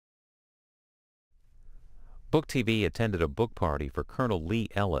Book TV attended a book party for Colonel Lee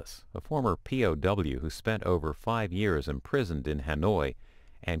Ellis, a former POW who spent over 5 years imprisoned in Hanoi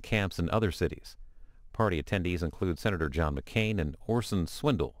and camps in other cities. Party attendees include Senator John McCain and Orson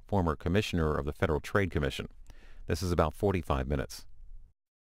Swindle, former commissioner of the Federal Trade Commission. This is about 45 minutes.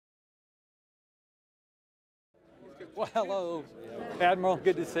 Well, hello, Admiral.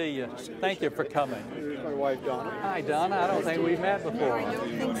 Good to see you. Thank you for coming. Here's my wife, Donna. Hi, Donna. I don't think we've met before. I don't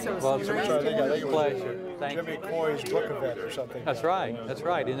think so. Well, it's a pleasure. Thank Jimmy you. Coy's book event or something. That's right. That's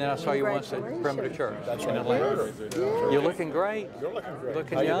right. And then I saw you once at Perimeter Church. That's in right. Atlanta. You're looking great. You're looking great.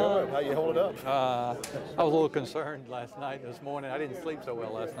 Looking How young. you doing? How you hold it up? I was a little concerned last night, this morning. I didn't sleep so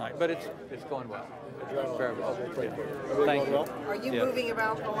well last night, but it's going well. Very well. Yeah. Thank you. Are you Yeah. moving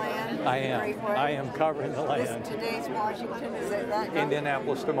about the land? I am. I am covering the land. Today's Washington. Is that right?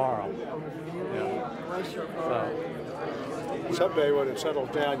 Indianapolis tomorrow. Someday when it settles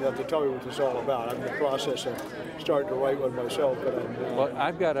down, you have to tell me what this is all about. I'm in the process of starting to write one myself, but I'm... Well,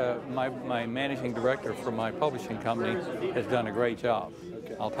 I've got my managing director for my publishing company has done a great job.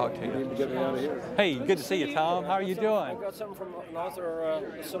 Okay. I'll talk to you. need to get me out of here. Hey, good to see you, Tom. How are you doing? I've got something from an author,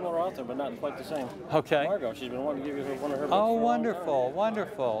 a similar author, but not quite the same. Okay. Margot, she's been wanting to give you one of her books. Oh, for a long wonderful, time.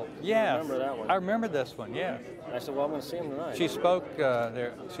 wonderful. Yes. I remember that one. I remember this one, yes. I said, well, I'm going to see him tonight. She spoke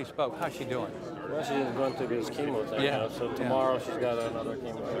there. She spoke. How's she doing? Well, she's going through this chemo thing. Yeah. So tomorrow she's got another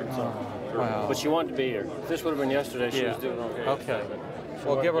chemo thing. So. Wow. But she wanted to be here. If this would have been yesterday, she was doing okay. Okay.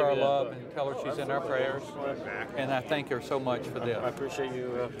 Well, give her our love and tell her she's in our prayers. And I thank her so much for this. I appreciate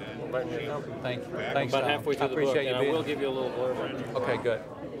you inviting me to come. Thank you. Thanks, About Tom. halfway through I the book, appreciate and you I will being. give you a little blurb. Okay, good.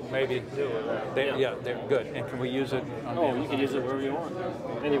 Maybe. Yeah, they're good. And can we use it? Oh, you can use it wherever you want.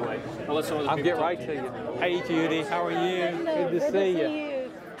 Anyway, I'll let some of the I'll people get talk right to you. Hey, Judy, how are you? Good to see you.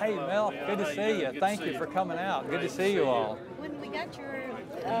 Hey, Mel, good to see you. Thank you for coming out. Good to see you all. When we got your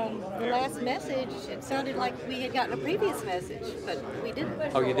the last message, it sounded like we had gotten a previous message, but we didn't.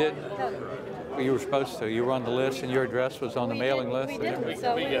 Oh, you did? No. Well, you were supposed to. You were on the list, and your address was on the mailing list. We didn't.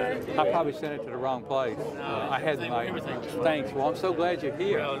 So I probably sent it to the wrong place. I had my thanks. Well, I'm so glad you're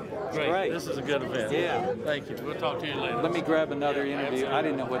here. It's great. This is a good event. Yeah. Thank you. We'll talk to you later. Let me grab another interview. I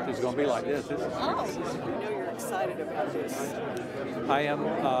didn't know what this was going to be like this. This is I know you're excited about this. I am.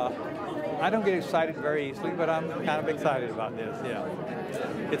 I don't get excited very easily, but I'm kind of excited about this. Yeah.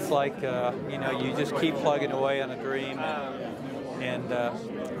 It's like you know, you just keep plugging away on a dream, and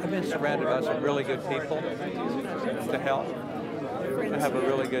I've been surrounded by some really good people to help. I have a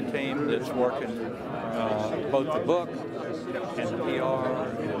really good team that's working both the book and the PR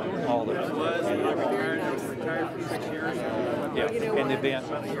and all this. Yeah, and the event.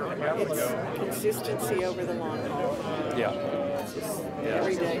 It's consistency over the long haul. Yeah.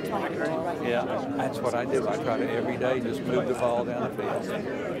 Every day talking to you right now. Yeah, that's what I do. I try to every day just move the ball down the field.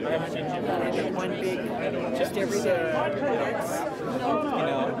 Not in one big, just every day. You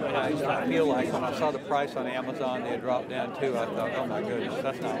know, I feel like when I saw the price on Amazon, they had dropped down too, I thought, oh my goodness,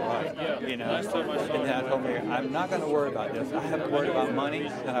 that's not right. You know, and then I told me, I'm not going to worry about this. I haven't worried about money,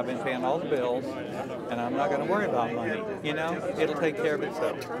 and I've been paying all the bills, and I'm not going to worry about money. You know, it'll take care of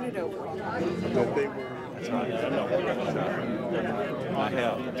itself. Turn it over. That's right. I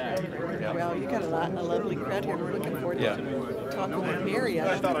have. Yeah. Well, you got a lovely crowd here. We're looking forward to talking with Mary.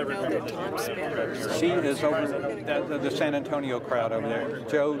 I didn't know that Tom spent her. She is over the San Antonio crowd over there.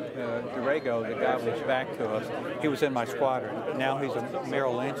 Joe Durego, the guy was back to us. He was in my squadron. Now he's a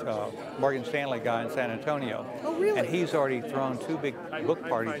Merrill Lynch, Morgan Stanley guy in San Antonio. Oh, really? And he's already thrown 2 big book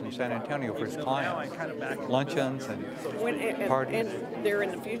parties in San Antonio for his clients. Luncheons and parties. And they're in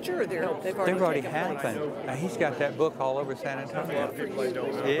the future, or they've already taken place? happened. Now, he's got that book all over San Antonio.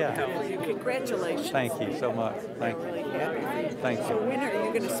 Yeah. Congratulations. Thank you so much. Thank I'm you. really happy. Thank So you. when are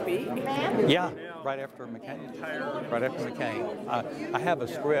you going to speak? Yeah, right after McCain. Right after McCain. I have a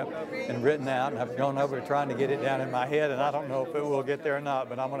script and written out, and I've gone over trying to get it down in my head, and I don't know if it will get there or not,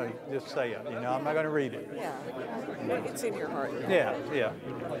 but I'm going to just say it. You know, I'm not going to read it. Yeah. It's in your heart. Yeah, yeah.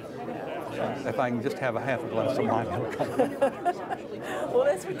 If I can just have a half a glass of wine. Well,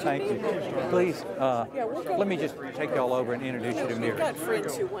 that's what you Thank need. you. Please, let me just take y'all over and introduce you to We've Mary. got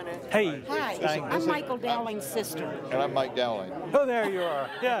friends who want to. Hey. Hi, I'm Michael Dowling's sister. And I'm Mike Dowling. Oh, there you are.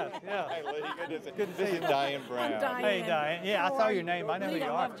 Yeah, yeah. Hi, lady. Good to see This you. is Diane Brown. I'm Diane. Hey, Diane. Yeah, I saw your name. I know who you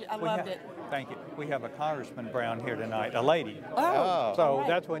are. I loved it. Thank you. We have a Congressman Brown here tonight, a lady. Oh, So right.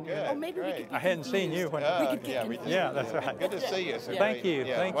 that's when you. Oh, maybe we could. I hadn't seen you when. Yeah, that's right. Good to see you. So Thank you.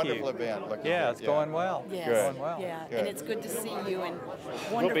 Yeah, Thank wonderful you. event. Looking Yeah, good. it's going well. Yes. Going well. Yeah, Good. and it's good to see you. And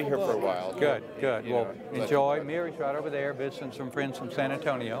wonderful We'll be here for a book. while. Good, good. You Well, know, enjoy. Mary's right over there visiting some friends from San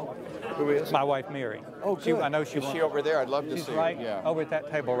Antonio. Who is? My wife, Mary. Oh, good. I know she Is she over there? I'd love to She's see right her. Yeah. over at that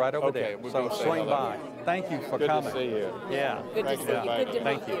table right over Okay, there. we'll So go say swing swing by. Thank you for Good coming. to see you. Yeah. Good to see you. Good to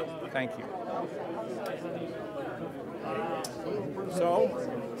Thank meet you. Thank you.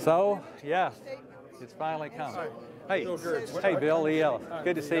 So, yeah, it's finally come. Hey, hey, Bill, Lee Ellis.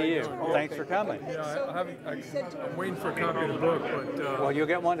 Good to see you. Thanks for coming. Yeah, I'm waiting for a copy of the book, but Well, you'll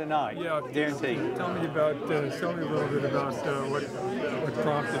get one tonight. yeah, Guaranteed. Tell me a little bit about what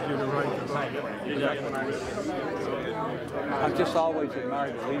prompted you to write the book. I've just always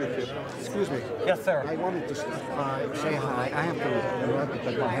admired the leadership. Excuse me. Yes, sir. I wanted to say hi. I have to interrupt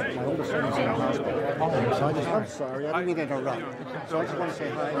because my oldest son is in the hospital. Oh, so I'm sorry. I didn't mean to interrupt. So I just want to say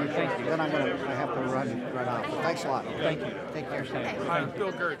hi. Thank you. Then I have to run out. But thanks a lot. Thank you. Take care. Hi,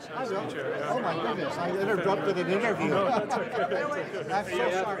 Bill Gertz. Nice to meet you. Oh my goodness! I interrupted an interview. No, that's okay. I'm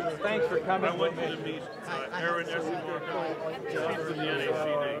so sorry. Thanks for coming. I went to meet Aaron Esselstyn. He's from the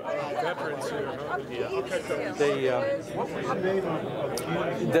NACD. Veterans here.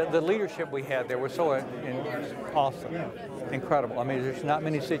 Huh? The leadership we had there was so awesome, incredible. I mean, there's not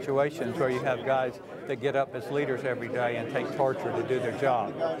many situations where you have guys that get up as leaders every day and take torture to do their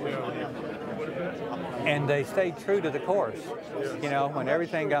job. And they stayed true to the course. You know, when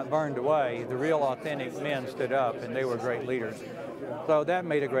everything got burned away, the real authentic men stood up and they were great leaders. So that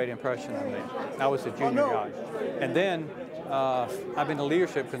made a great impression on me. I was a junior guy. And then I've been a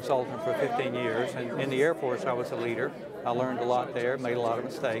leadership consultant for 15 years. And in the Air Force, I was a leader. I learned a lot there, made a lot of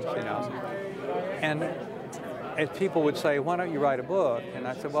mistakes, you know. And as people would say, why don't you write a book? And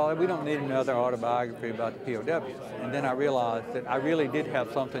I said, well, we don't need another autobiography about the POWs. And then I realized that I really did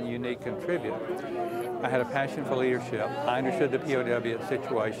have something unique to contribute. I had a passion for leadership. I understood the POW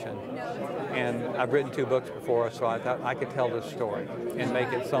situation. And I've written 2 books before, so I thought I could tell this story and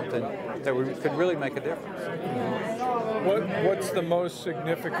make it something that could really make a difference. What's the most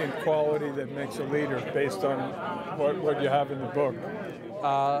significant quality that makes a leader based on what you have in the book?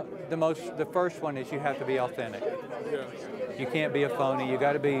 The first one is you have to be authentic. Yeah. You can't be a phony. You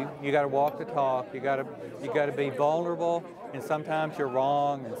got to walk the talk. You got to be vulnerable, and sometimes you're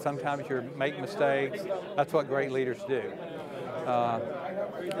wrong, and sometimes you make mistakes. That's what great leaders do.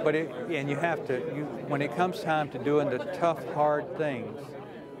 When it comes time to doing the tough, hard things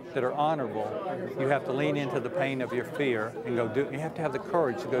that are honorable, you have to lean into the pain of your fear and go do. You have to have the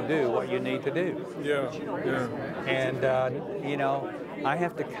courage to go do what you need to do. Yeah. And you know, I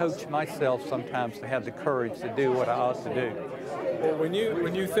have to coach myself sometimes to have the courage to do what I ought to do. Well, when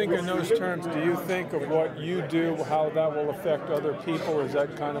you think in those terms, do you think of what you do, how that will affect other people? Is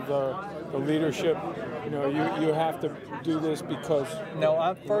that kind of the leadership? You know, you have to do this because... No,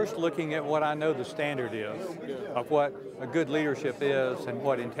 I'm first looking at what I know the standard is of what a good leadership is and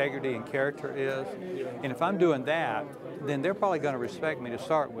what integrity and character is. And if I'm doing that, then they're probably going to respect me to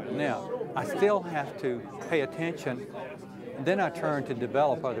start with. Now, I still have to pay attention. And then I turn to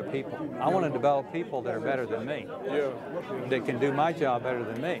develop other people. I want to develop people that are better than me, that can do my job better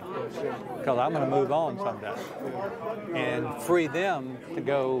than me, because I'm going to move on someday, and free them to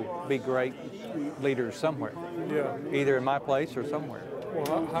go be great leaders somewhere, either in my place or somewhere.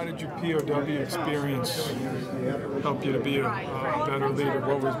 Well, how did your POW experience help you to be a better leader?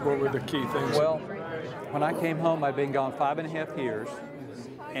 What were the key things? Well, when I came home, I'd been gone 5.5 years.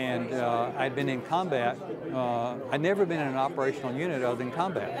 And I'd been in combat. I'd never been in an operational unit other than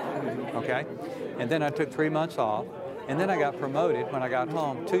combat, okay? And then I took 3 months off, and then I got promoted when I got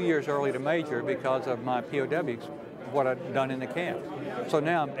home 2 years early to major because of my POW, what I'd done in the camp. So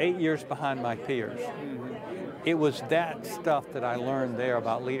now I'm 8 years behind my peers. It was that stuff that I learned there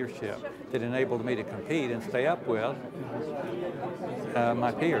about leadership that enabled me to compete and stay up with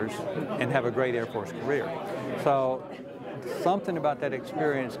my peers and have a great Air Force career. So something about that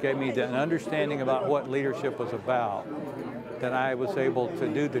experience gave me an understanding about what leadership was about, that I was able to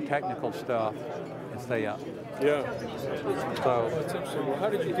do the technical stuff and stay up. Yeah. So that's interesting. Well, how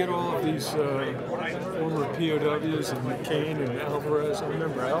did you get all of these former POWs and McCain and Alvarez? I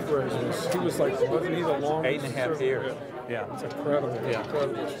remember Alvarez wasn't he the longest? 8.5 years. Yeah. It's incredible. Yeah.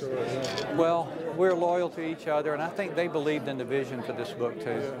 Incredible story. Yeah. Well, we're loyal to each other, and I think they believed in the vision for this book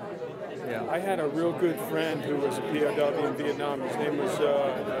too. Yeah. I had a real good friend who was a POW in Vietnam. His name was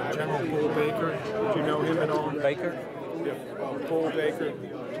General Bull Baker. Did you know him at all? Baker? Yeah, Bull Baker.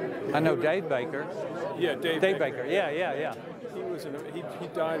 I know Dave Baker. Yeah, Dave Baker. Yeah. He was he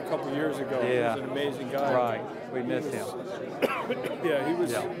died a couple years ago. Yeah. He was an amazing guy. Right. We missed him. Yeah, he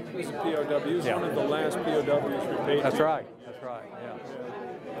was a POW. He was one of the last POWs repatriated. That's right. Yeah.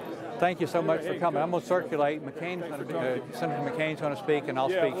 Thank you so much for coming. I'm going to circulate. Senator McCain's going to speak, and I'll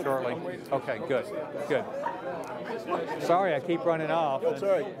speak shortly. Okay, good. Sorry, I keep running off. That's all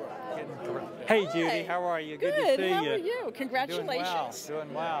right. Hey, Judy, how are you? Good to see you. How are you? Congratulations.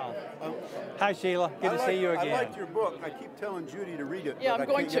 Doing well. Hi, Sheila. Good to see you again. I liked your book. I keep telling Judy to read it, Yeah, but I'm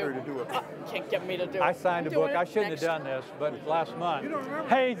going I can't get to. her to do it. Can't get me to do it. I signed a book. I shouldn't have done this, but last month.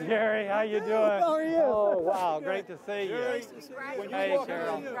 Hey, Jerry, how you doing? How are you? Oh, wow, great to see you. Hey,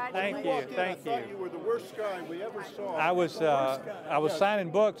 Carol. Thank you. I thought you were the worst guy we ever saw. I was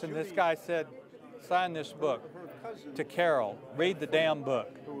signing books, and this guy said, sign this book to Carol. Read the damn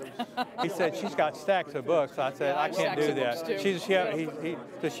book. He said, she's got stacks of books. I said, I can't do that.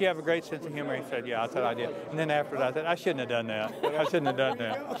 Does she have a great sense of humor? He said, yeah. I said, I did. And then after that, I said, I shouldn't have done that. I shouldn't have done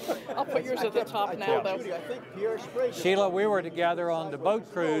that. I'll put yours at the top now, though. Sheila, we were together on the boat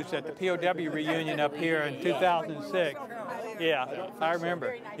cruise at the POW reunion up here in 2006. Yeah, I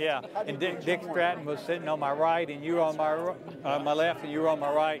remember. Yeah, and Dick Stratton was sitting on my right, and you were on my left, and you were on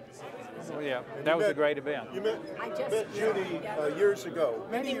my right. So, yeah, that was a great event. You met Judy years ago.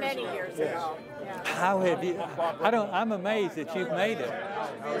 Many years ago. Yeah. How have you? I'm amazed that you've made it.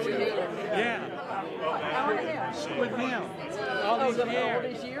 Yeah. With him. All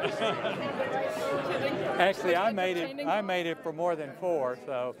these years. Actually, I made it for more than 4,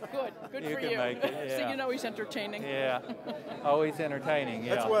 so good you for can you. make it. Yeah. So you know he's entertaining. Yeah, always entertaining.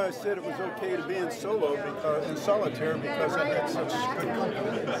 Yeah. That's why I said it was okay to be in solitaire because I had such good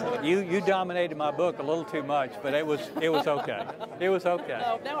company. You dominated my book a little too much, but it was okay. It was okay.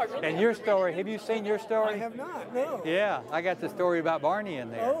 Oh, now I really and your story, have you seen your story? I have not, no. Yeah, I got the story about Barney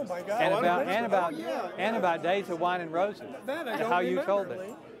in there. Oh my God. And about Days of Wine and Roses. That I and don't how you remember, told it.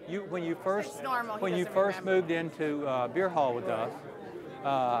 really. When you first Remember. moved into Beer Hall with us,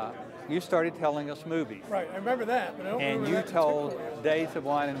 you started telling us movies. Right, I remember that, but I don't remember And you that told particularly. Days of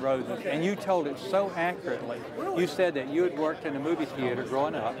Wine and Roses, Okay. and you told it so accurately. Really? You said that you had worked in a movie theater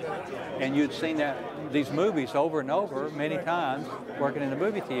growing up, and you'd seen these movies over and over many times working in the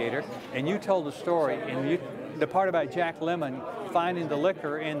movie theater, and you told the story, and the part about Jack Lemmon finding the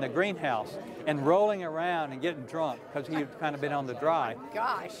liquor in the greenhouse and rolling around and getting drunk because he had kind of been on the dry.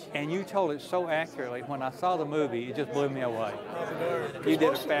 Gosh. And you told it so accurately. When I saw the movie, it just blew me away. You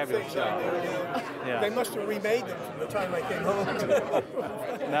did a fabulous job. Yeah. They must have remade them from the time I came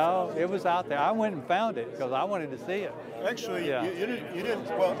home. No, it was out there. I went and found it because I wanted to see it. Actually, Yeah. you didn't.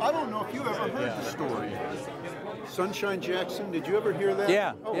 Well, I don't know if you ever heard the story. Sunshine Jackson. Did you ever hear that?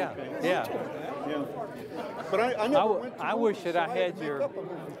 Yeah, Oh, yeah, okay. yeah. Yeah. But I never went to I movies, wish that so I had to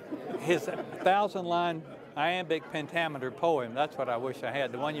make his 1,000-line iambic pentameter poem. That's what I wish I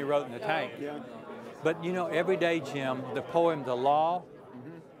had, the one you wrote in the tank. Yeah. But you know, every day, Jim, the poem, The Law,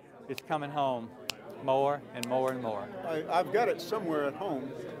 is coming home more and more and more. I've got it somewhere at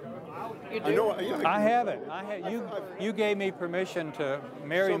home. You do? I know. Yeah, I have it. You gave me permission to.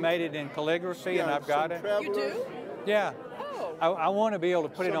 Mary made it in calligraphy, and I've got it. You do? Yeah. Oh. I want to be able to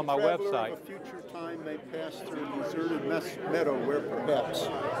put it on my website. Of a future time may pass through a deserted meadow where perhaps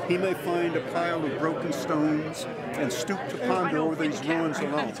he may find a pile of broken stones and stoop to ponder over these ruins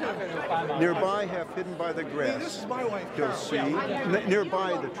alone. Nearby, half hidden by the grass, he'll see.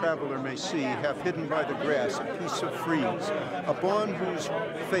 Nearby, the traveler may see, half hidden by the grass, a piece of frieze, upon whose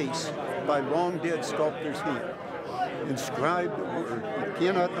face, by long dead sculptor's hand, inscribed a word he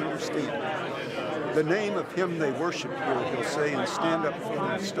cannot understand. The name of him they worship here, he'll say, and stand up from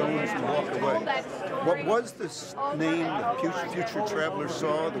the stones and walk away. What was this name the future traveler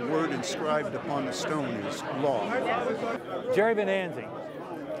saw? The word inscribed upon the stone is law. Jerry Benanzi.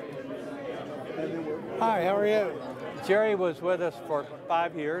 Hi, how are you? Jerry was with us for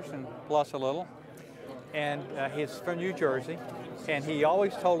 5 years and plus a little, and he's from New Jersey, and he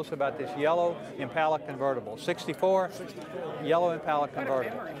always told us about this yellow Impala convertible, 64 yellow Impala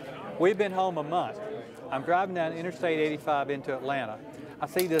convertible. We've been home a month. I'm driving down Interstate 85 into Atlanta. I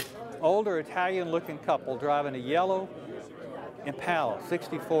see this older Italian-looking couple driving a yellow Impala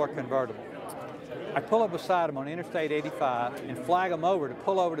 64 convertible. I pull up beside them on Interstate 85 and flag them over to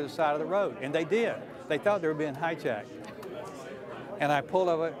pull over to the side of the road, and they did. They thought they were being hijacked. And I pulled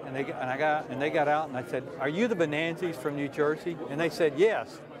over, and they got out, and I said, "Are you the Benanzis from New Jersey?" And they said,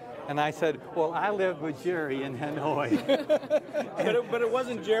 "Yes." And I said, "Well, I lived with Jerry in Hanoi." But it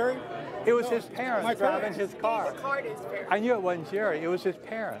wasn't Jerry? It was his parents driving his car. His I knew it wasn't Jerry. It was his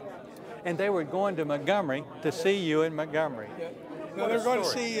parents. And they were going to Montgomery to see you in Montgomery. Yeah. No, they're going to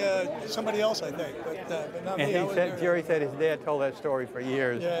see somebody else, I think, but not me. And Jerry said his dad told that story for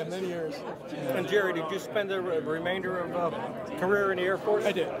years. Yeah, many years. Yeah. And Jerry, did you spend the remainder of career in the Air Force?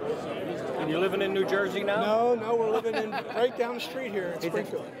 I did. And you're living in New Jersey now? No, we're living right down the street here in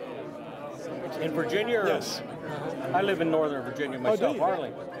Springfield. In Virginia? Or? Yes. I live in Northern Virginia myself, you?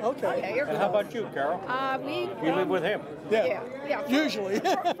 Arlington. Okay. And how about you, Carol? You live with him? Yeah. Usually.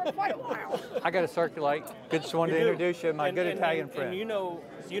 For quite a while. I got to circulate. Just wanted to introduce you, my good Italian friend. And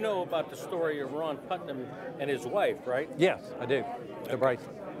you know about the story of Ron Putnam and his wife, right? Yes, I do. The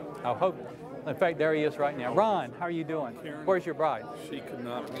bracelet. I hope. In fact, there he is right now. Ron, how are you doing? Where's your bride? She could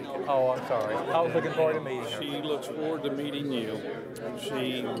not make it. Oh, I'm sorry. I was looking forward to meeting her. She looks forward to meeting you.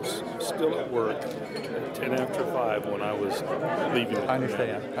 She was still at work at 10 after 5 when I was leaving. I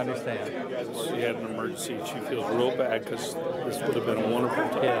understand. She had an emergency. She feels real bad because this would have been a wonderful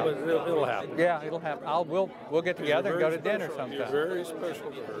time. Yeah. But it'll happen. Yeah, it'll happen. We'll get together and go to dinner sometime. You're very special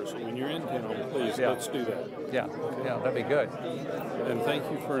to her. So when you're in town, please, let's do that. Yeah, that'd be good. And thank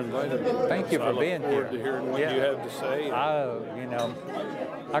you for inviting me. Thank you for being here. I look forward to hearing what you have to say. Oh,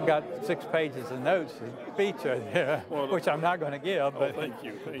 I've got 6 pages of notes to feature there, which I'm not going to give. But thank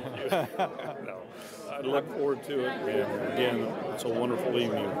you. No, I look forward to it, and again, it's a wonderful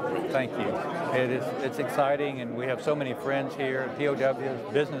evening. Thank you. It's exciting, and we have so many friends here,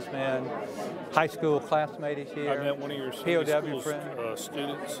 POWs, businessmen, high school classmates here. I met one of your Sunday POW school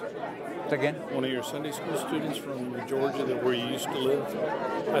students. Again? One of your Sunday school students from Georgia, where you used to live.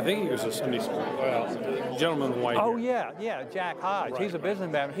 I think he was a Sunday school. Well, gentleman in white. Oh hair. yeah, Jack Hodge. Right, He's a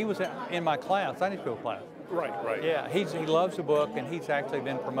businessman. He was in my class, Sunday school class. Right. Yeah, he loves the book, and he's actually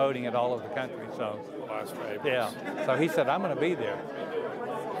been promoting it all over the country. So. Well, that's fabulous. Yeah. So he said, I'm going to be there.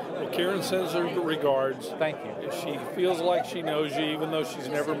 Well, Karen sends her regards. Thank you. She feels like she knows you, even though she's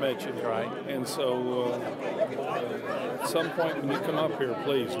never met you. Right. And so, at some point when you come up here,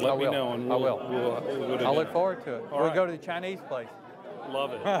 please let me know, and I will. I'll look forward to it. We'll go to the Chinese place.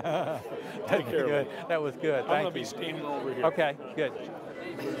 Love it. Take care of it. That was good. I'm Thank going you. to be steaming over here. Okay, good.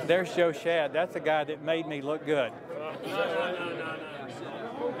 There's Joe Shad. That's the guy that made me look good.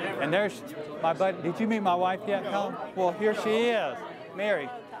 And there's my buddy. Did you meet my wife yet, Tom? Well, here she is, Mary,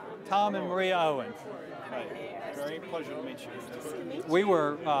 Tom and Maria Owens. Very pleasure to meet you. We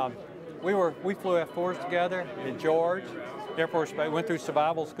flew F-4s together at George Air Force Base. Went through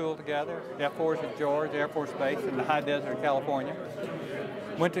survival school together. F-4s at George Air Force Base in the high desert of California.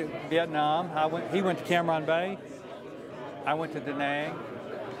 Went to Vietnam. He went to Cam Bay. I went to Da Nang.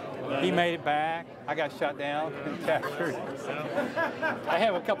 He made it back. I got shot down and captured. I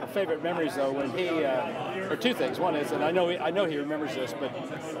have a couple favorite memories though when he, or two things. One is, and I know he remembers this,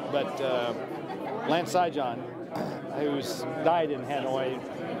 but Lance Saigon, who's died in Hanoi,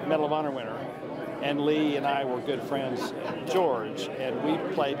 Medal of Honor winner, and Lee and I were good friends, George, and we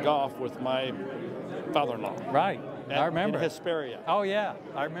played golf with my father-in-law. Right, I remember. In Hesperia. Oh yeah,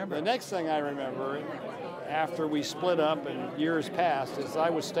 I remember. The next thing I remember, after we split up and years passed, is I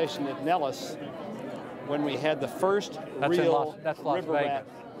was stationed at Ellis when we had the first real River Rat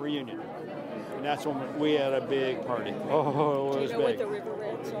reunion. And that's when we had a big party. Oh, it was big. Do you know what the River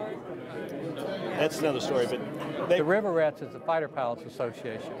Rats are? That's another story, but the River Rats is the Fighter Pilots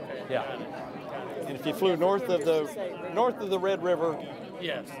Association. Yeah. And if you flew north of the Red River,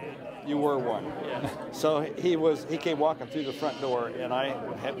 yes, you were one. Yes. So he came walking through the front door, and I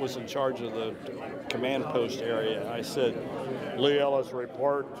was in charge of the command post area. I said, "Lee Ellis,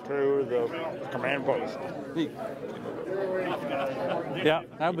 report to the command post." Yeah,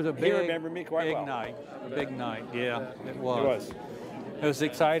 that was a big, he remembered me quite well. night. A big night. Yeah, it was. It was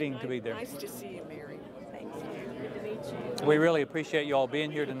exciting to be there. Nice to see you, Mary. Thank you. Good to meet you. We really appreciate you all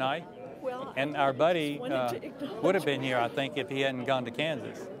being here tonight. Well, and our buddy would have been here, I think, if he hadn't gone to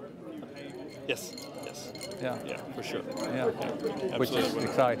Kansas. Yes. Yeah, for sure. Yeah, which is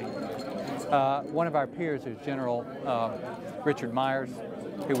exciting. One of our peers is General Richard Myers,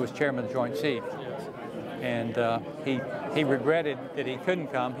 who was chairman of the Joint Chiefs. And he regretted that he couldn't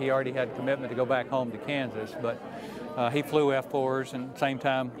come. He already had a commitment to go back home to Kansas, but he flew F-4s, and same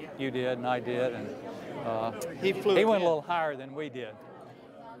time you did and I did, and he went a little higher than we did.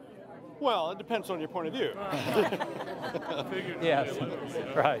 Well, it depends on your point of view. Yes,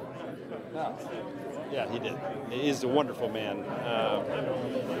 right. Yeah, he did. He's a wonderful man.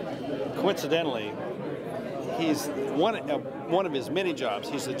 Coincidentally, he's one of his many jobs.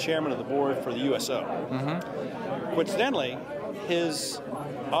 He's the chairman of the board for the USO. Mm-hmm. Coincidentally, his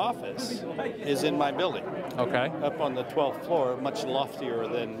office is in my building. Okay. Up on the 12th floor, much loftier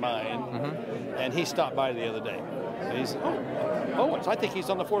than mine. Mm-hmm. And he stopped by the other day. And he's, I think he's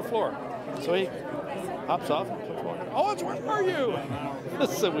on the 4th floor. So he hops off. Owens, where are you?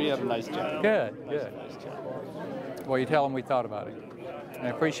 So we had a nice chat. Good. Nice chat. Well, you tell him we thought about him. And I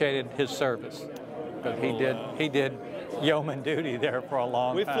appreciated his service, because he did yeoman duty there for a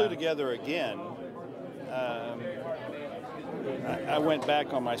long time. We flew together again. I went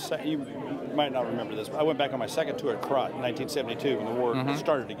back on my might not remember this, but I went back on my second tour at Krot in 1972 when the war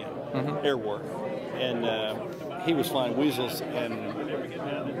started again, air war. And he was flying Weasels and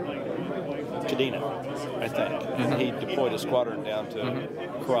Kadena, I think. And he deployed a squadron down to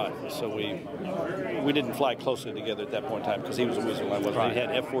Krot. So we didn't fly closely together at that point in time because he was a Weasel and I wasn't. Right. He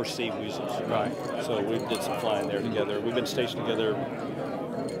had F-4C Weasels. Right. So we did some flying there together. We've been stationed together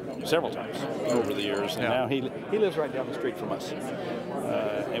several times over the years. And now he lives right down the street from us.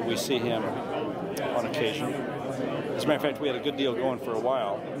 And we see him on occasion. As a matter of fact, we had a good deal going for a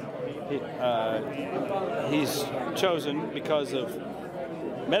while. He's chosen because of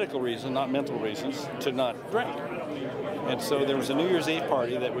medical reasons, not mental reasons, to not drink. And so there was a New Year's Eve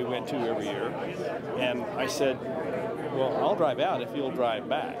party that we went to every year. And I said, well, I'll drive out if you'll drive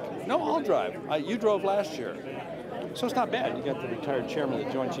back. No, I'll drive. You drove last year. So it's not bad. You got the retired chairman of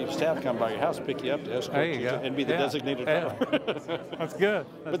the Joint Chiefs of Staff come by your house, pick you up to escort you and be the designated driver. That's good.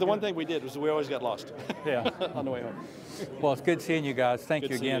 But the one thing we did was we always got lost on the way home. Well, it's good seeing you guys. Thank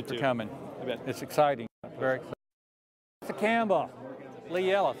you again for coming. It's exciting. Very exciting. Mr. Campbell,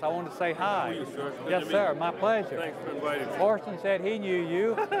 Lee Ellis, I wanted to say hi. Yes, sir. My pleasure. Thanks for inviting me. Orson said he knew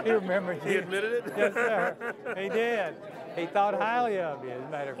you. He remembers you. He admitted it? Yes, sir. He did. He thought highly of you, as a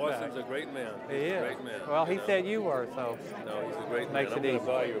matter of fact. Orson's a great man. He is. A great man. Well, he said you were, so. No, he's a great makes man. I'm it going easy. to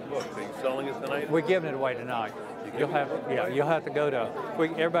buy your book. Are you selling it tonight? We're giving it away tonight. You'll have to go to.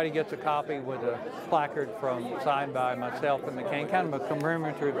 Everybody gets a copy with a placard signed by myself and McCain, kind of a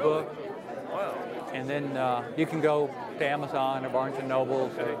commemorative book. Wow. And then you can go to Amazon or Barnes & Noble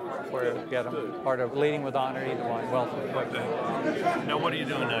where you get them. Part of Leading with Honor, either one. Well, now, what are you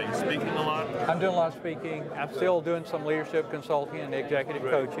doing now? You speaking a lot? I'm doing a lot of speaking. I'm still doing some leadership consulting and executive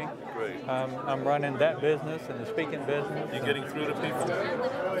coaching. Great. I'm running that business and the speaking business. You getting through to people?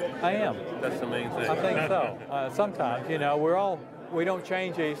 I am. That's the main thing. I think so. Sometimes, we don't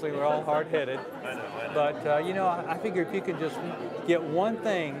change easily. We're all hard-headed. I know. But, I figure if you could just get one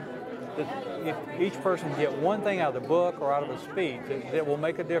thing, if each person can get one thing out of the book or out of a speech that will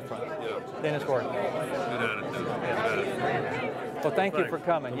make a difference, then it's worth it. Good attitude. Well, thank you for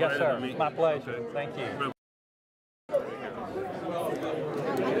coming. Yes, sir. My pleasure. Thank you.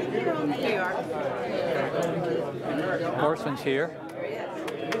 Here you are. Orson's here.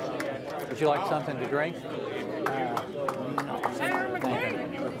 Would you like something to drink?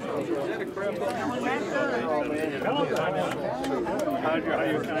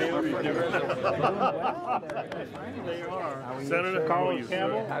 Senator Carlos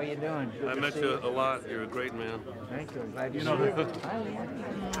Campbell. How are you doing? I met you a lot. You're a great man. Thank you. Glad You know,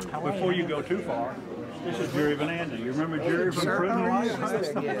 before you go too far, this is Jerry Van Anden. You remember Jerry from Prison Life?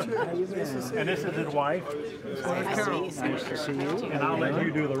 And this is his wife. Nice to see you. And I'll let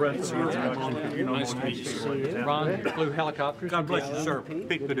you do the rest of the introduction. Nice to meet you. Ron flew helicopters. God bless you, sir.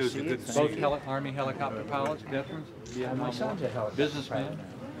 Big Paducah. Good to see you. Both Army helicopter pilots, veterans, My son's a helicopter businessman.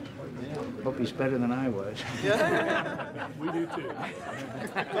 Hope he's better than I was. We do too.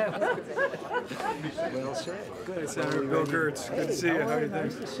 Well said. Good, Senator Bill Gertz. Good to see you. How are you doing?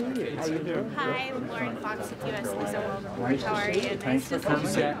 Nice to see you. How you doing? Hi, I'm Lauren Fox with U.S. News and World Report. Nice How are to see you? you. Thanks for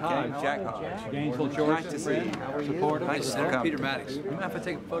coming. Jack Hodge. Jack Hodge. Gainesville, Georgia. Nice to see you. How are you? Supportive. Nice to see you. Peter Maddox. You mind if I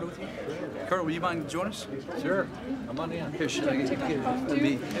take a photo with you? Colonel, will you mind join us? Sure. Come on in. Here, should I get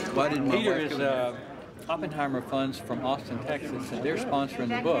me? Why didn't my Peter wife is come Oppenheimer Funds from Austin, Texas, and they're sponsoring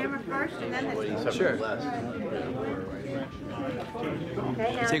the book. Sure.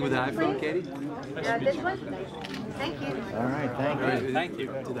 Take it with the iPhone, Katie? This one? Thank you. All right, thank you. Thank you.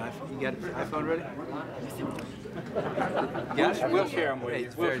 You got the iPhone ready? We'll share them with Hey, you.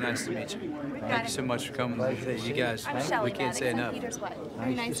 it's very nice to meet you. Thank you so much for coming today. You guys, we can't say enough.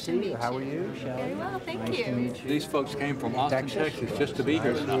 Nice to see you. How are you, Shelley? Very well, thank Nice to you. meet you. These folks came from Austin, Texas, just to be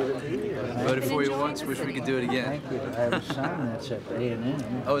here tonight. Voted for you once, wish we could do it again. Thank you. I have a son that's at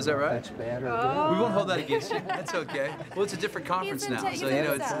A&M. Oh, is that right? That's bad or We won't hold that against you. That's okay. Well, it's a different conference now, so you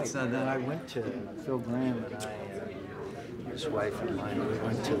know it's not good. When I that. went to Phil Graham and his wife and mine, we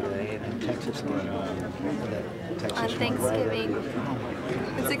went to the A&M Texas game. On Thanksgiving.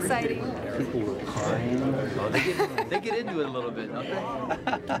 It's exciting. People were crying. Oh, they get into it a little bit, don't they?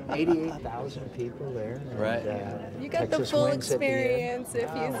 88,000 people there. And, Right. You got Texas the full wins at the end. experience if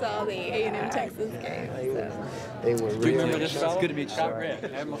you saw the A&M Texas game. They were Do you remember really this fellow? Good to meet you. Scott Red,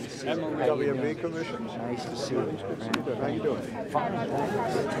 Admiral WMB Commission. nice to see you. How you doing? Fine.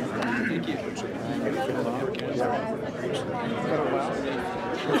 Thank you.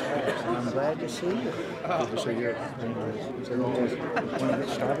 I'm glad to see you. So you're want to get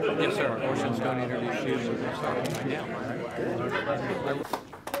started? Yes, sir. Orson's going to introduce you.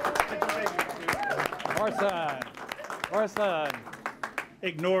 Orson. Orson.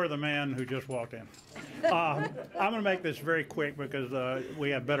 ignore the man who just walked in. I'm going to make this very quick because we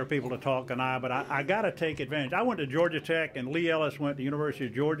have better people to talk than I, but I got to take advantage. I went to Georgia Tech, and Lee Ellis went to University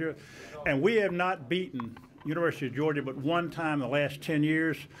of Georgia, and we have not beaten University of Georgia but one time in the last 10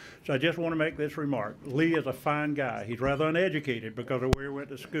 years, so I just want to make this remark. Lee is a fine guy. He's rather uneducated because of where he went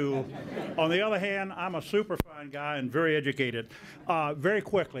to school. On the other hand, I'm a super fine guy and very educated. Very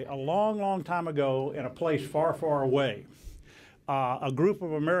quickly, a long, long time ago in a place far, far away, a group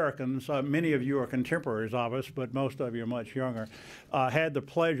of Americans, many of you are contemporaries of us, but most of you are much younger, had the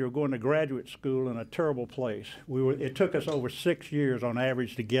pleasure of going to graduate school in a terrible place. It took us over 6 years on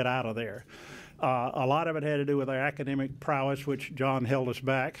average to get out of there. A lot of it had to do with our academic prowess, which John held us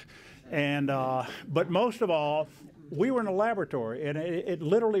back. But most of all, we were in a laboratory, and it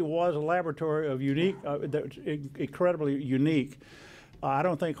literally was a laboratory of incredibly unique. I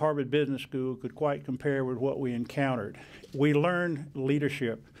don't think Harvard Business School could quite compare with what we encountered. We learned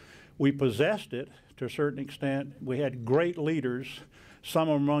leadership. We possessed it to a certain extent. We had great leaders, some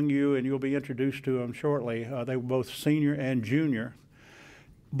among you, and you'll be introduced to them shortly. They were both senior and junior.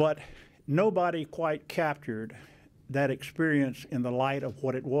 But nobody quite captured that experience in the light of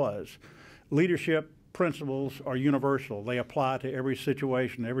what it was. Leadership principles are universal. They apply to every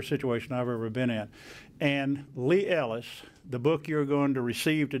situation I've ever been in. And Lee Ellis, the book you're going to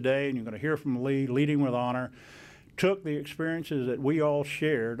receive today, and you're going to hear from Lee, Leading with Honor, took the experiences that we all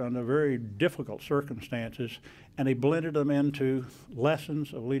shared under very difficult circumstances, and he blended them into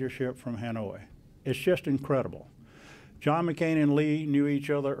lessons of leadership from Hanoi. It's just incredible. John McCain and Lee knew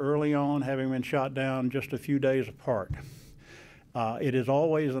each other early on, having been shot down just a few days apart. It is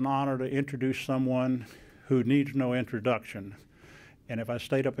always an honor to introduce someone who needs no introduction. And if I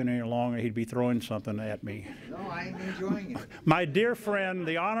stayed up any longer, he'd be throwing something at me. No, I'm enjoying it. My dear friend,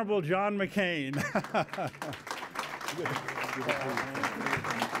 the Honorable John McCain.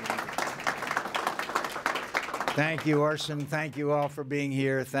 Thank you, Orson. Thank you all for being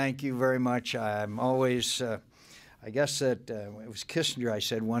here. Thank you very much. I'm always... I guess that it was Kissinger I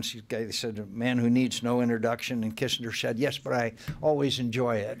said once, he said, a man who needs no introduction, and Kissinger said, yes, but I always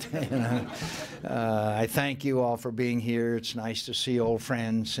enjoy it. I thank you all for being here. It's nice to see old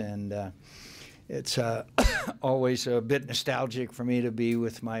friends, and it's always a bit nostalgic for me to be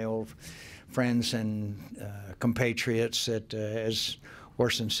with my old friends and compatriots that, as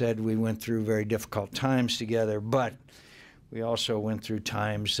Orson said, we went through very difficult times together, but we also went through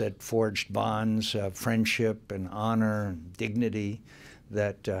times that forged bonds of friendship and honor and dignity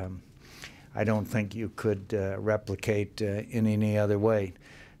that I don't think you could replicate in any other way.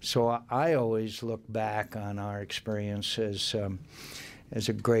 So I always look back on our experience as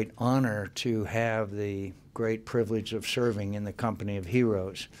a great honor to have the great privilege of serving in the company of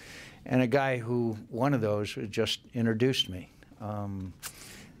heroes. And a guy who, one of those, just introduced me.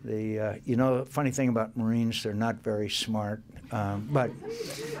 You know, the funny thing about Marines, they're not very smart, but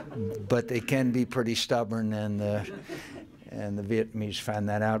they can be pretty stubborn, and the Vietnamese found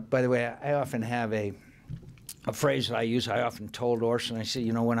that out. By the way, I often have a phrase that I use. I often told Orson, I said,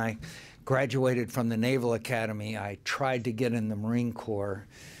 you know, when I graduated from the Naval Academy, I tried to get in the Marine Corps,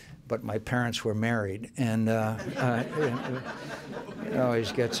 but my parents were married, and it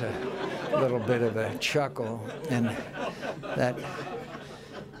always gets a little bit of a chuckle, and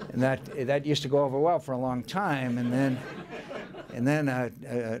that used to go over well for a long time, and then a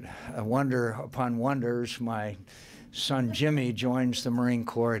wonder upon wonders, my son Jimmy joins the Marine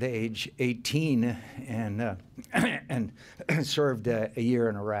Corps at age 18 and served a year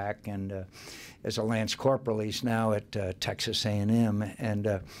in Iraq, and as a Lance Corporal. He's now at Texas A&M,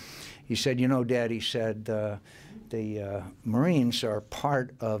 and he said, you know, Dad, he said, the Marines are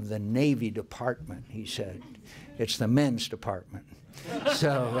part of the Navy department, he said. It's the men's department.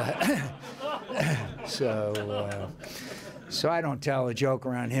 So I don't tell a joke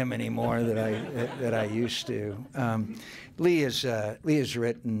around him anymore that I used to. Lee has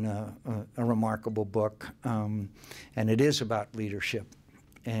written a remarkable book, and it is about leadership.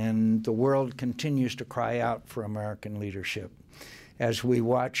 And the world continues to cry out for American leadership. As we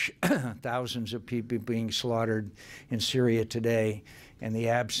watch thousands of people being slaughtered in Syria today, and the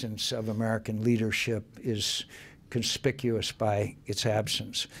absence of American leadership is conspicuous by its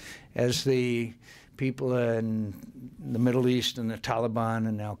absence. As the people in the Middle East and the Taliban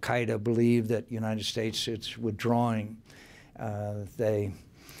and Al-Qaeda believe that the United States is withdrawing, it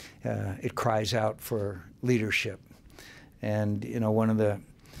cries out for leadership. And, you know, one of the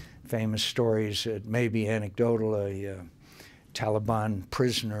famous stories, it may be anecdotal, a Taliban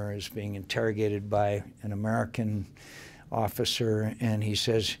prisoner is being interrogated by an American officer, and he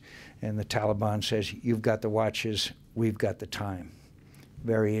says, and the Taliban says, you've got the watches, we've got the time.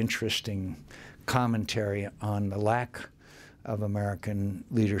 very interesting commentary on the lack of American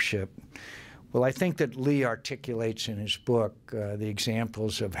leadership. Well, I think that Lee articulates in his book the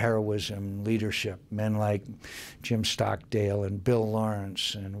examples of heroism, leadership, men like Jim Stockdale and Bill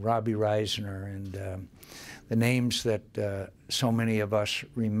Lawrence and Robbie Reisner and the names that so many of us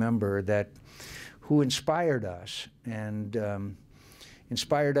remember, that who inspired us and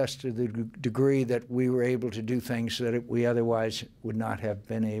inspired us to the degree that we were able to do things that we otherwise would not have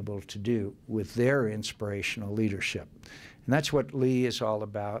been able to do with their inspirational leadership. And that's what Lee is all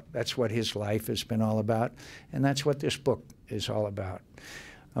about. That's what his life has been all about. And that's what this book is all about.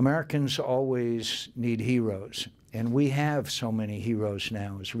 Americans always need heroes. And we have so many heroes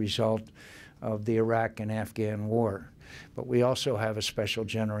now as a result of the Iraq and Afghan war. But we also have a special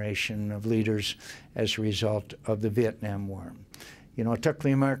generation of leaders as a result of the Vietnam War. You know, it took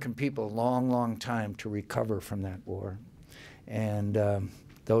the American people a long, long time to recover from that war. And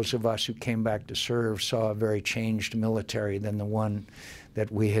those of us who came back to serve saw a very changed military than the one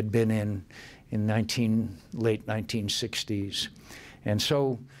that we had been in late 1960s. And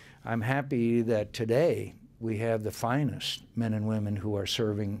so I'm happy that today we have the finest men and women who are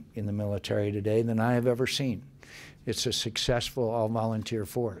serving in the military today than I have ever seen. It's a successful all-volunteer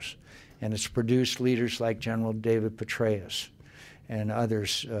force, and it's produced leaders like General David Petraeus and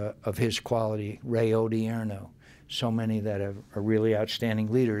others of his quality, Ray Odierno, so many that are really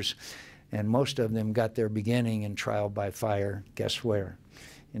outstanding leaders, and most of them got their beginning in trial by fire, guess where?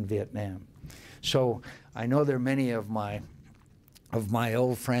 In Vietnam. So I know there are many of my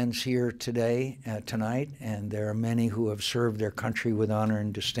old friends here today, tonight, and there are many who have served their country with honor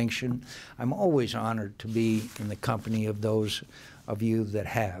and distinction. I'm always honored to be in the company of those of you that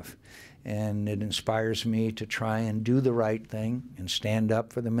have. And it inspires me to try and do the right thing and stand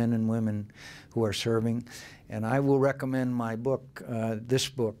up for the men and women who are serving. And I will recommend my book, this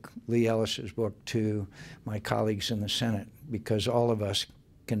book, Lee Ellis's book, to my colleagues in the Senate, because all of us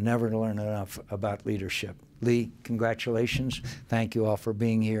can never learn enough about leadership. Lee, congratulations. Thank you all for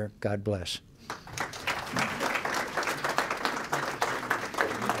being here. God bless.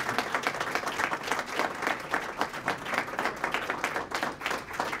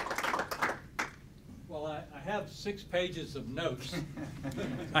 I have 6 pages of notes.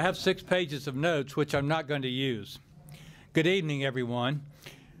 I have 6 pages of notes, which I'm not going to use. Good evening, everyone.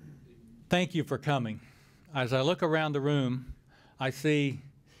 Thank you for coming. As I look around the room, I see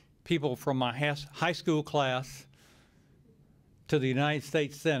people from my high school class to the United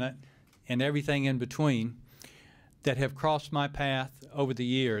States Senate and everything in between that have crossed my path over the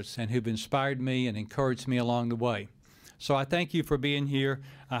years and who've inspired me and encouraged me along the way. So I thank you for being here.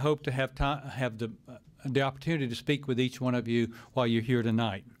 I hope to have the opportunity to speak with each one of you while you're here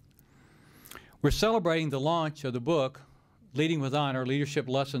tonight. We're celebrating the launch of the book, Leading with Honor, Leadership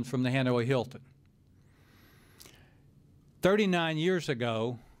Lessons from the Hanoi Hilton. 39 years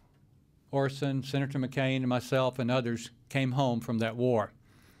ago, Orson, Senator McCain, and myself and others came home from that war.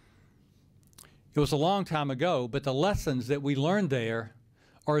 It was a long time ago, but the lessons that we learned there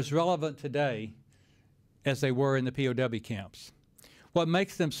are as relevant today as they were in the POW camps. What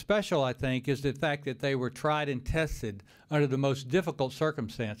makes them special, I think, is the fact that they were tried and tested under the most difficult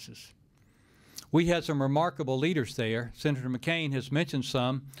circumstances. We had some remarkable leaders there. Senator McCain has mentioned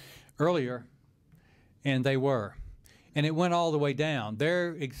some earlier, and they were. And it went all the way down.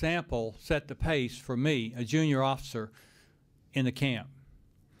 Their example set the pace for me, a junior officer in the camp,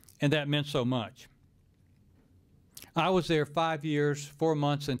 and that meant so much. I was there 5 years, 4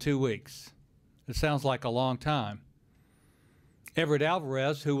 months, and 2 weeks. It sounds like a long time. Everett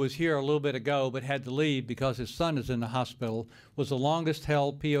Alvarez, who was here a little bit ago but had to leave because his son is in the hospital, was the longest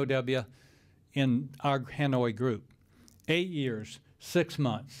held POW in our Hanoi group. 8 years, 6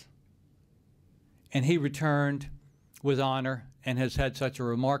 months. And he returned with honor and has had such a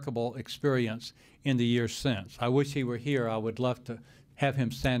remarkable experience in the years since. I wish he were here. I would love to have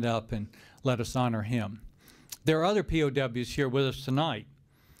him stand up and let us honor him. There are other POWs here with us tonight,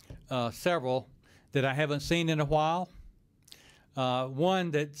 several that I haven't seen in a while.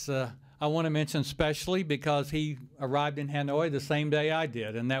 One that's I want to mention specially because he arrived in Hanoi the same day I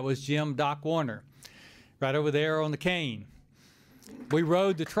did, and that was Jim Doc Warner, right over there on the cane. We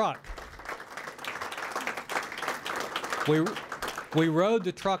rode the truck. We rode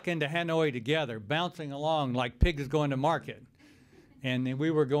the truck into Hanoi together, bouncing along like pigs going to market. And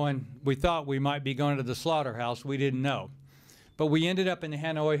we thought we might be going to the slaughterhouse. We didn't know. But we ended up in the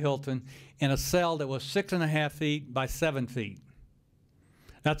Hanoi Hilton in a cell that was 6.5 feet by 7 feet.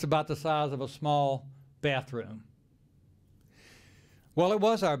 That's about the size of a small bathroom. Well, it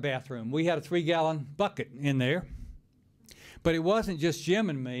was our bathroom. We had a 3-gallon bucket in there. But it wasn't just Jim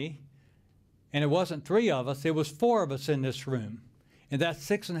and me, and it wasn't 3 of us, it was 4 of us in this room. And that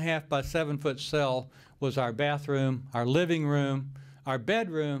 6.5 by 7 foot cell was our bathroom, our living room, our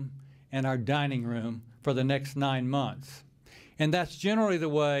bedroom, and our dining room for the next 9 months. And that's generally the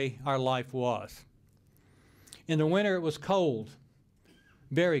way our life was. In the winter, it was cold,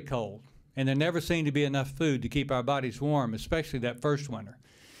 very cold, and there never seemed to be enough food to keep our bodies warm, especially that first winter.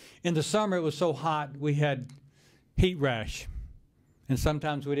 In the summer, it was so hot, we had heat rash, and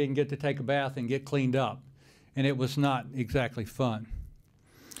sometimes we didn't get to take a bath and get cleaned up, and it was not exactly fun.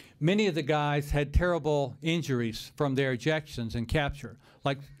 Many of the guys had terrible injuries from their ejections and capture,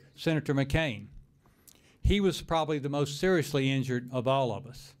 like Senator McCain. He was probably the most seriously injured of all of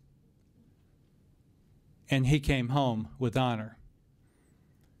us. And he came home with honor.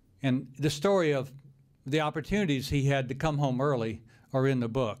 And the story of the opportunities he had to come home early are in the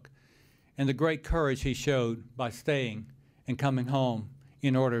book, and the great courage he showed by staying and coming home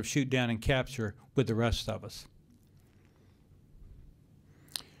in order to shoot down and capture with the rest of us.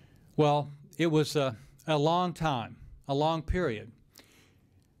 Well, it was a long time, a long period.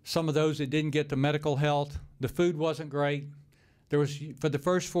 Some of those that didn't get the medical health, the food wasn't great. There was, for the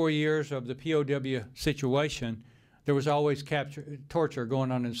first 4 years of the POW situation, there was always torture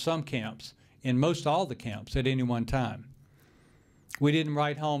going on in some camps, in most all the camps at any one time. We didn't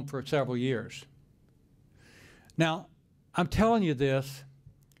write home for several years. Now, I'm telling you this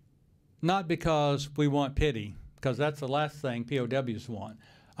not because we want pity, because that's the last thing POWs want.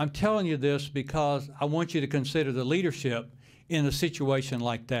 I'm telling you this because I want you to consider the leadership in a situation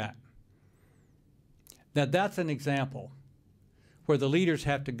like that. Now, that's an example where the leaders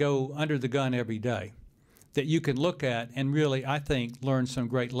have to go under the gun every day that you can look at and really, I think, learn some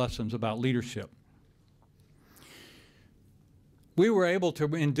great lessons about leadership. We were able to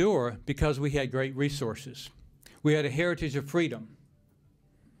endure because we had great resources. We had a heritage of freedom.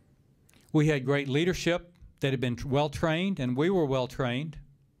 We had great leadership that had been well-trained, and we were well-trained.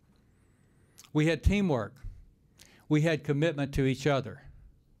 We had teamwork. We had commitment to each other.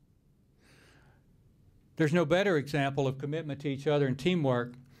 There's no better example of commitment to each other and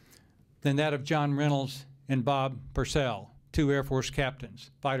teamwork than that of John Reynolds and Bob Purcell, 2 Air Force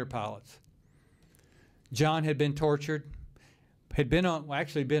captains, fighter pilots. John had been tortured, had been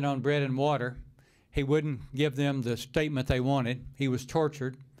on bread and water. He wouldn't give them the statement they wanted. He was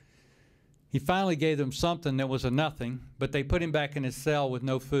tortured. He finally gave them something that was a nothing, but they put him back in his cell with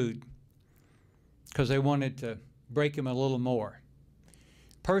no food because they wanted to break him a little more.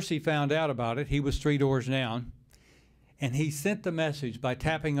 Percy found out about it. He was 3 doors down, and he sent the message by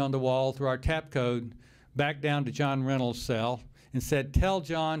tapping on the wall through our tap code back down to John Reynolds' cell and said, "Tell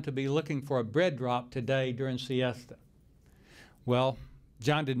John to be looking for a bread drop today during siesta." Well,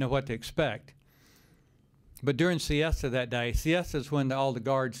 John didn't know what to expect. But during siesta that day, siesta is when all the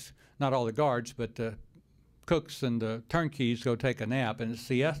guards, not all the guards, but the cooks and the turnkeys go take a nap, and it's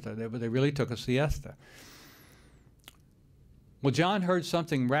siesta. They really took a siesta. Well, John heard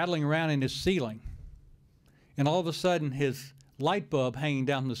something rattling around in his ceiling, and all of a sudden his light bulb hanging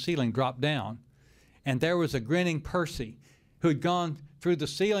down from the ceiling dropped down, and there was a grinning Percy who had gone through the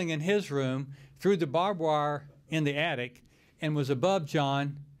ceiling in his room, through the barbed wire in the attic, and was above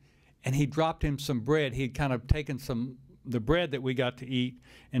John, and he dropped him some bread. He'd kind of taken the bread that we got to eat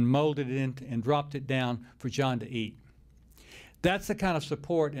and molded it in and dropped it down for John to eat. That's the kind of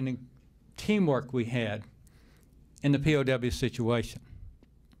support and teamwork we had in the POW situation.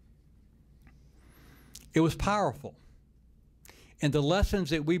 It was powerful. And the lessons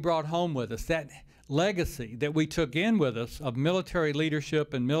that we brought home with us, that legacy that we took in with us of military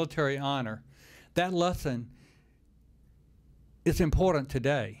leadership and military honor, that lesson is important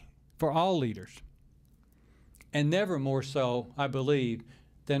today for all leaders. And never more so, I believe,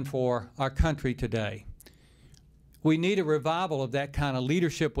 than for our country today. We need a revival of that kind of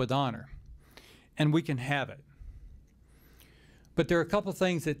leadership with honor, and we can have it. But there are a couple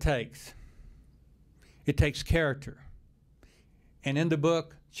things it takes. It takes character. And in the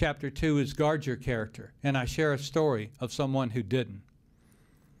book, chapter 2 is Guard Your Character, and I share a story of someone who didn't.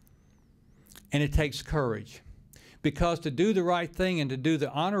 And it takes courage, because to do the right thing and to do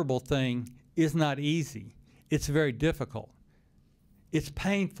the honorable thing is not easy. It's very difficult. It's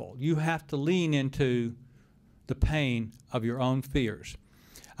painful. You have to lean into the pain of your own fears.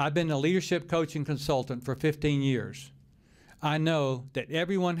 I've been a leadership coach and consultant for 15 years. I know that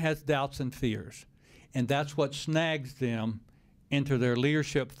everyone has doubts and fears, and that's what snags them into their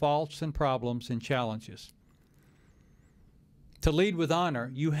leadership faults and problems and challenges. To lead with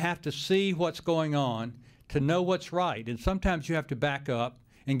honor, you have to see what's going on, to know what's right, and sometimes you have to back up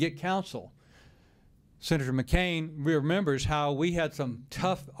and get counsel Senator McCain remembers how we had some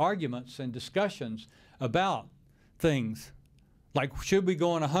tough arguments and discussions about things like, should we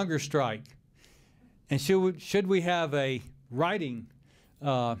go on a hunger strike? And should we have a writing,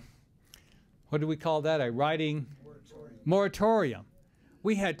 what do we call that, a writing moratorium?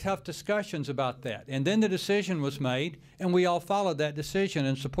 We had tough discussions about that. And then the decision was made, and we all followed that decision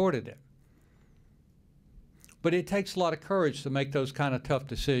and supported it. But it takes a lot of courage to make those kind of tough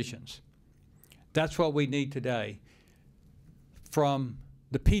decisions. That's what we need today. From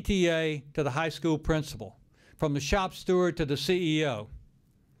the PTA to the high school principal, from the shop steward to the CEO,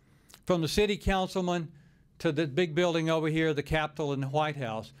 from the city councilman to the big building over here, the Capitol and the White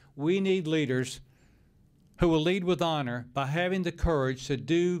House, we need leaders who will lead with honor by having the courage to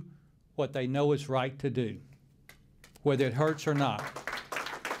do what they know is right to do, whether it hurts or not.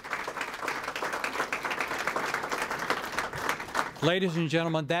 Ladies and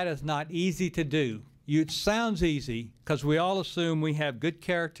gentlemen, that is not easy to do. It sounds easy because we all assume we have good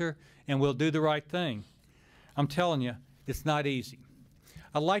character and we'll do the right thing. I'm telling you, it's not easy.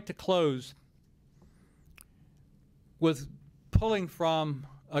 I'd like to close with pulling from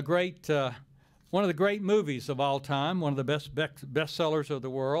a great, one of the great movies of all time, one of the best sellers of the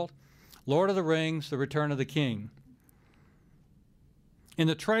world, Lord of the Rings, The Return of the King. In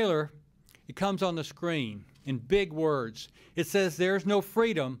the trailer, it comes on the screen in big words. It says, "There's no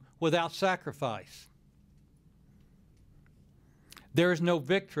freedom without sacrifice. There is no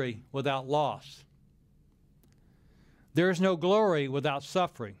victory without loss. There is no glory without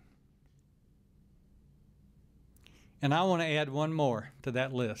suffering." And I want to add one more to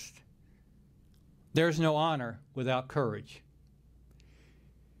that list. There's no honor without courage.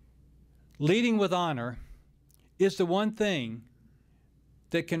 Leading with honor is the one thing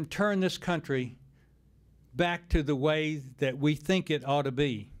that can turn this country back to the way that we think it ought to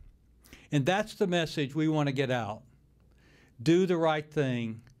be. And that's the message we want to get out. Do the right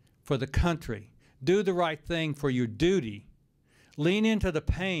thing for the country. Do the right thing for your duty. Lean into the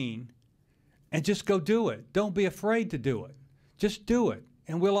pain and just go do it. Don't be afraid to do it. Just do it,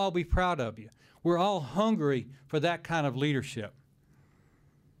 and we'll all be proud of you. We're all hungry for that kind of leadership.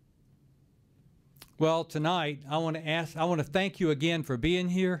 Well, tonight I want to thank you again for being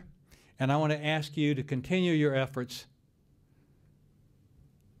here, and I want to ask you to continue your efforts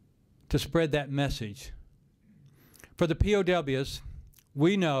to spread that message. For the POWs,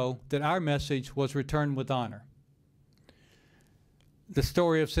 we know that our message was returned with honor. The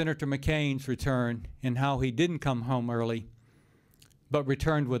story of Senator McCain's return and how he didn't come home early but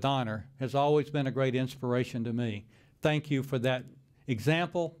returned with honor has always been a great inspiration to me. Thank you for that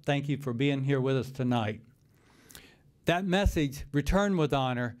example. Thank you for being here with us tonight. That message, return with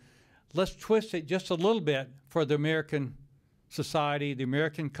honor, let's twist it just a little bit for the American society, the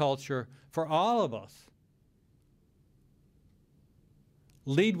American culture, for all of us.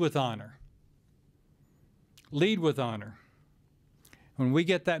 Lead with honor. Lead with honor. When we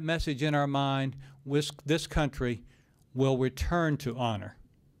get that message in our mind, this country will return to honor,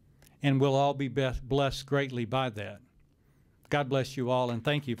 and we'll all be blessed greatly by that. God bless you all, and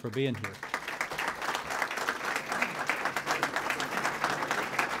thank you for being here.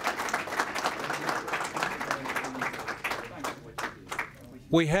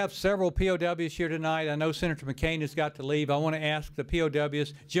 We have several POWs here tonight. I know Senator McCain has got to leave. I want to ask the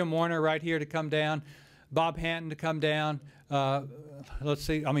POWs, Jim Warner right here to come down, Bob Hanton to come down, Tom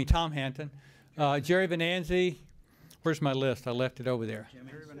Hanton, Jerry Venanzi. Where's my list? I left it over there.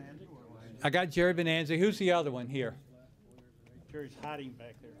 I got Jerry Venanzi. Who's the other one here? Jerry's hiding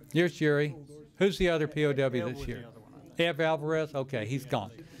back there. Here's Jerry. Who's the other POW that's here? Ev Alvarez? Okay, he's gone.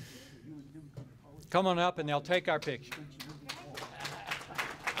 Come on up and they'll take our picture.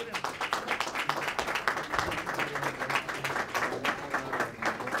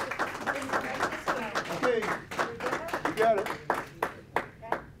 Okay, you got it.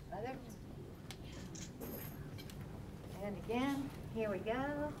 And again, here we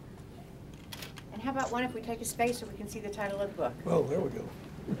go. And how about one if we take a space so we can see the title of the book? Oh, there we go.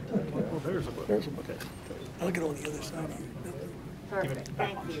 Oh, there's a book. There's a book. Okay. I'll get on the other side here. Perfect.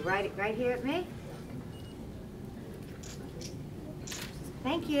 Thank you. Right here at me.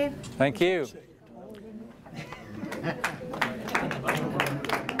 Thank you. Thank you.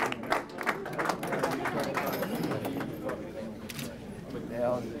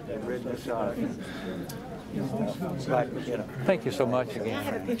 Thank you so much again. I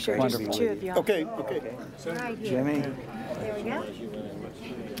have a picture of just the two of you. Okay. Right here. Jimmy. There we go.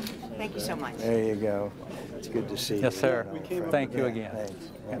 Thank you so much. There you go. It's good to see you. Yes, sir. Thank you again.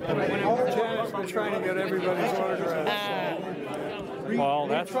 Janet's been trying to get everybody's autographs. Well,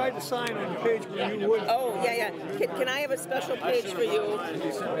 we tried to sign on the page where you would. Oh, yeah. Can I have a special page for you?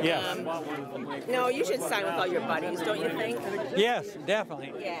 Yes. No, you should sign with all your buddies, don't you think? Yes,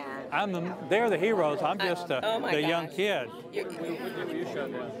 definitely. Yeah. They're the heroes. I'm just the young kid.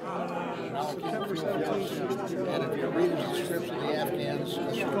 September 17th, and if you read the description of the Afghans,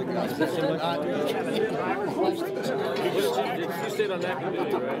 You stayed on that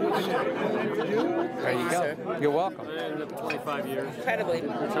committee, right? There you go. You're welcome. I ended up 25 years. Incredibly.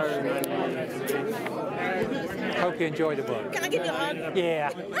 Retired in 98. Hope you enjoyed the book. Can I give you a hug?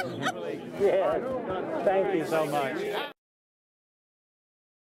 Yeah. Yeah. Thank you so much.